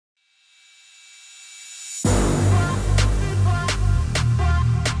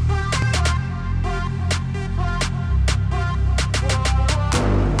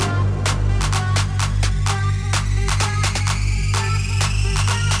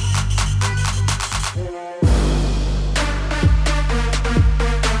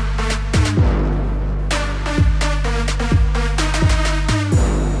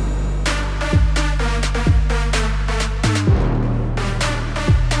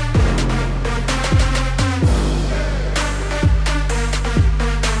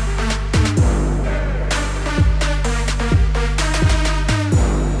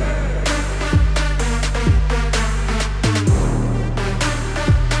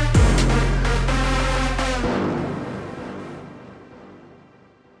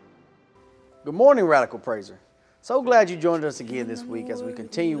Good morning, Radical Praiser. So glad you joined us again this week as we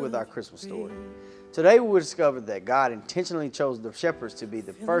continue with our Christmas story. Today we will discover that God intentionally chose the shepherds to be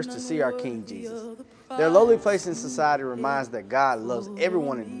the first to see our King Jesus. Their lowly place in society reminds that God loves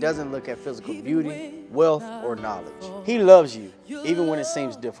everyone and doesn't look at physical beauty, wealth, or knowledge. He loves you, even when it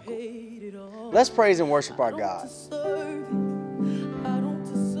seems difficult. Let's praise and worship our God.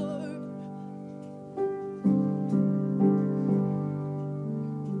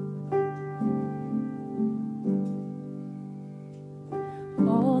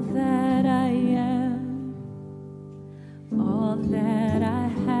 All that I am, all that I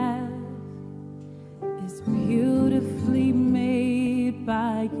have is beautifully made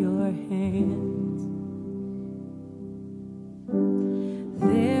by your hands.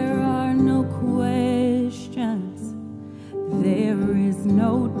 There are no questions, there is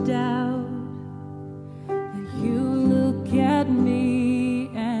no doubt that you look at me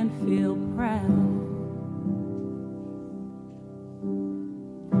and feel proud.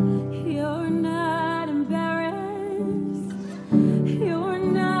 You're not embarrassed, you're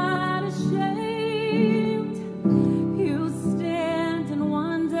not ashamed, you stand in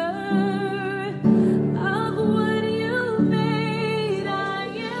wonder of what you made. I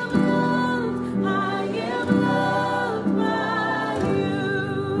am loved by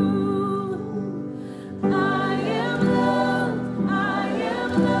you.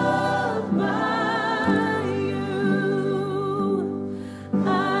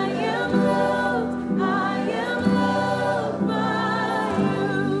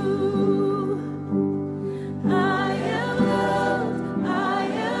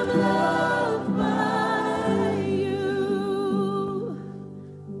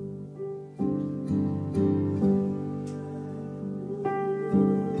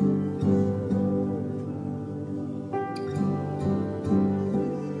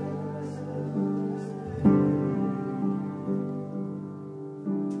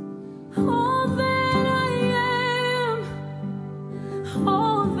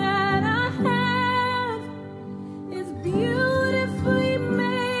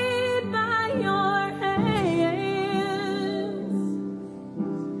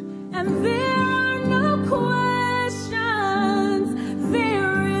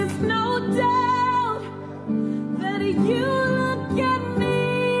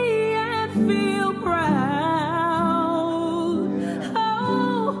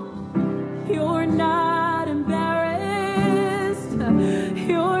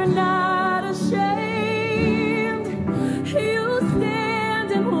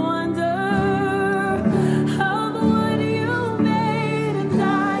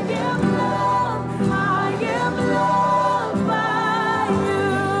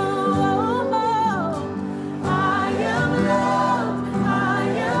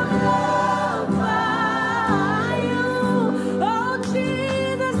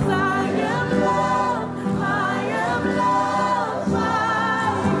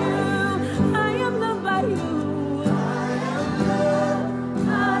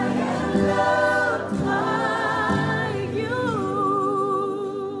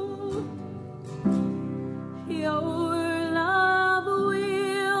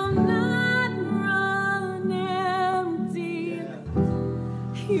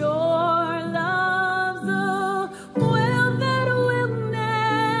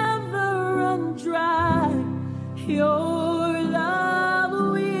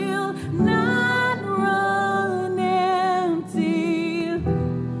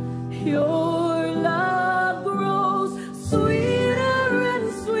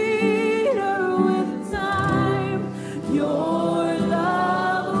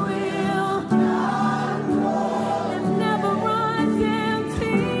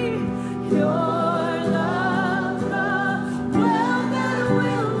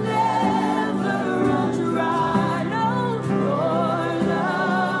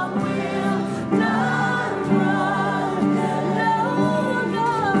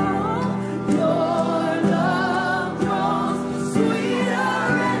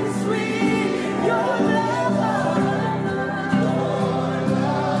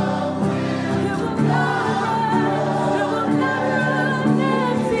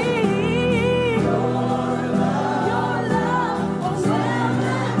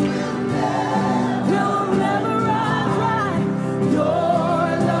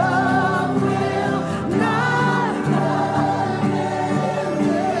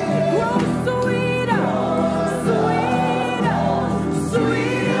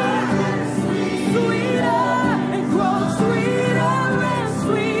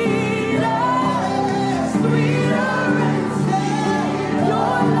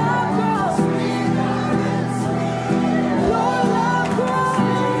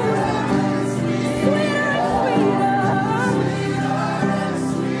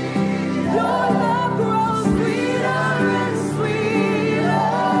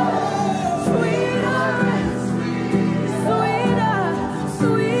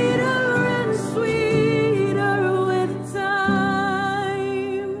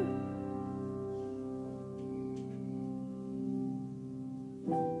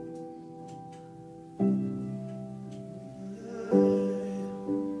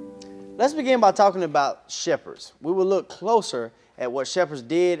 Let's begin by talking about shepherds. We will look closer at what shepherds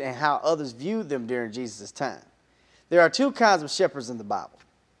did and how others viewed them during Jesus' time. There are two kinds of shepherds in the Bible.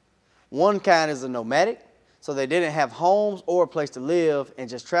 One kind is a nomadic, so they didn't have homes or a place to live and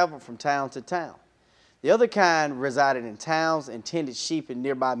just traveled from town to town. The other kind resided in towns and tended sheep in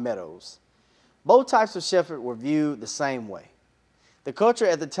nearby meadows. Both types of shepherd were viewed the same way. The culture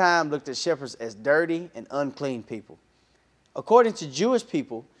at the time looked at shepherds as dirty and unclean people. According to Jewish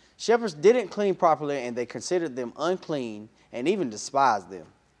people, shepherds didn't clean properly and they considered them unclean and even despised them.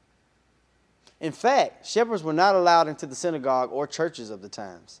 In fact, shepherds were not allowed into the synagogue or churches of the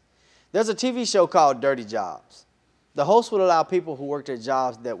times. There's a TV show called Dirty Jobs. The host would allow people who worked at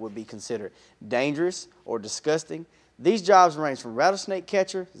jobs that would be considered dangerous or disgusting. These jobs range from rattlesnake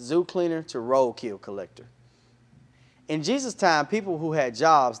catcher, zoo cleaner, to roadkill collector. In Jesus' time, people who had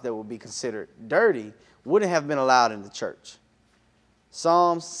jobs that would be considered dirty wouldn't have been allowed in the church.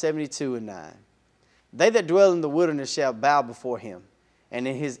 Psalms 72:9. They that dwell in the wilderness shall bow before him, and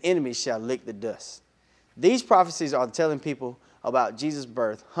in his enemies shall lick the dust. These prophecies are telling people about Jesus'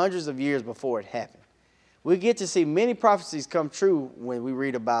 birth hundreds of years before it happened. We get to see many prophecies come true when we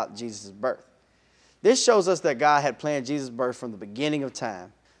read about Jesus' birth. This shows us that God had planned Jesus' birth from the beginning of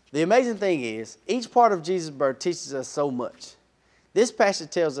time. The amazing thing is, each part of Jesus' birth teaches us so much. This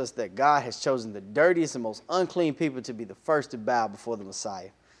passage tells us that God has chosen the dirtiest and most unclean people to be the first to bow before the Messiah.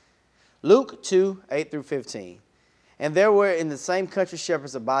 Luke 2:8-15. And there were in the same country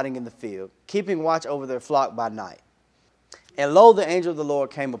shepherds abiding in the field, keeping watch over their flock by night. And lo, the angel of the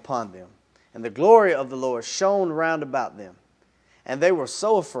Lord came upon them, and the glory of the Lord shone round about them. And they were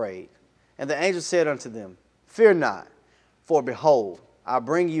so afraid. And the angel said unto them, Fear not, for behold, I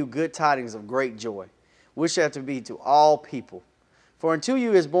bring you good tidings of great joy, which shall to be to all people. For unto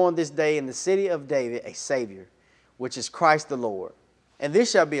you is born this day in the city of David a Savior, which is Christ the Lord. And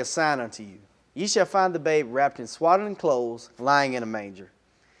this shall be a sign unto you. Ye shall find the babe wrapped in swaddling clothes, lying in a manger.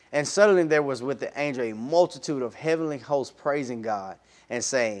 And suddenly there was with the angel a multitude of heavenly hosts praising God, and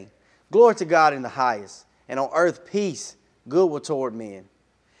saying, Glory to God in the highest, and on earth peace, goodwill toward men.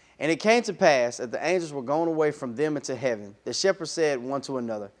 And it came to pass, as the angels were gone away from them into heaven, the shepherds said one to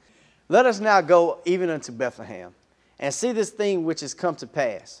another, Let us now go even unto Bethlehem, and see this thing which is come to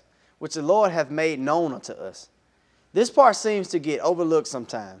pass, which the Lord hath made known unto us. This part seems to get overlooked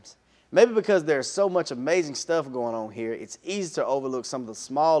sometimes. Maybe because there's so much amazing stuff going on here, it's easy to overlook some of the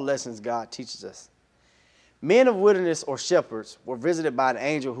small lessons God teaches us. Men of wilderness or shepherds were visited by an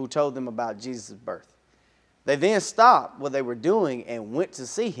angel who told them about Jesus' birth. They then stopped what they were doing and went to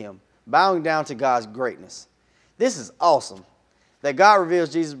see him, bowing down to God's greatness. This is awesome, that God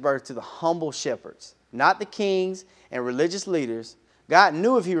reveals Jesus' birth to the humble shepherds, not the kings and religious leaders. God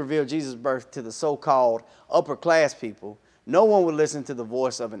knew if he revealed Jesus' birth to the so-called upper-class people, no one would listen to the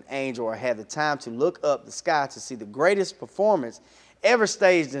voice of an angel or have the time to look up the sky to see the greatest performance ever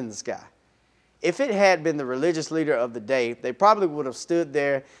staged in the sky. If it had been the religious leader of the day, they probably would have stood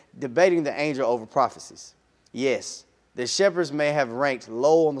there debating the angel over prophecies. Yes, the shepherds may have ranked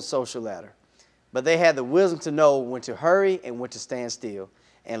low on the social ladder, but they had the wisdom to know when to hurry and when to stand still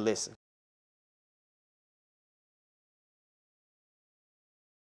and listen.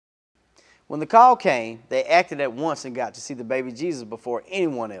 When the call came, they acted at once and got to see the baby Jesus before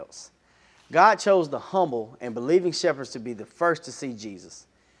anyone else. God chose the humble and believing shepherds to be the first to see Jesus.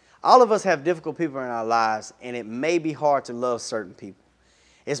 All of us have difficult people in our lives, and it may be hard to love certain people.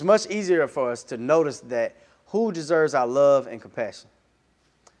 It's much easier for us to notice that who deserves our love and compassion.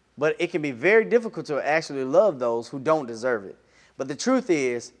 But it can be very difficult to actually love those who don't deserve it. But the truth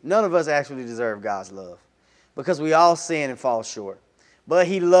is, none of us actually deserve God's love, because we all sin and fall short. But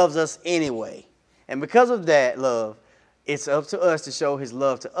he loves us anyway. And because of that love, it's up to us to show his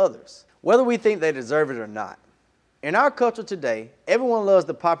love to others, whether we think they deserve it or not. In our culture today, everyone loves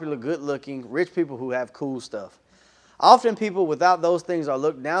the popular, good-looking, rich people who have cool stuff. Often people without those things are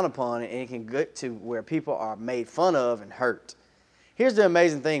looked down upon, and it can get to where people are made fun of and hurt. Here's the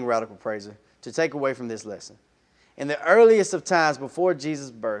amazing thing, Radical Praiser, to take away from this lesson. In the earliest of times before Jesus'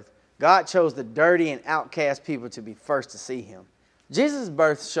 birth, God chose the dirty and outcast people to be first to see him. Jesus'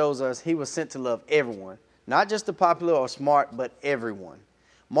 birth shows us he was sent to love everyone, not just the popular or smart, but everyone.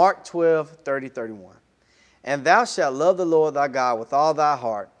 Mark 12:30-31. And thou shalt love the Lord thy God with all thy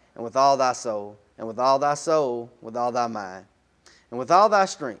heart, and with all thy soul, and with all thy soul, with all thy mind, and with all thy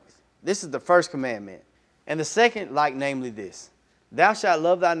strength. This is the first commandment. And the second, like namely this, thou shalt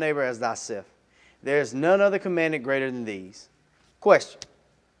love thy neighbor as thyself. There is none other commandment greater than these. Question: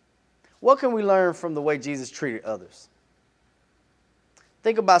 what can we learn from the way Jesus treated others?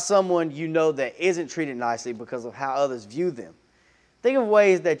 Think about someone you know that isn't treated nicely because of how others view them. Think of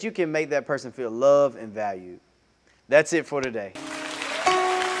ways that you can make that person feel loved and valued. That's it for today.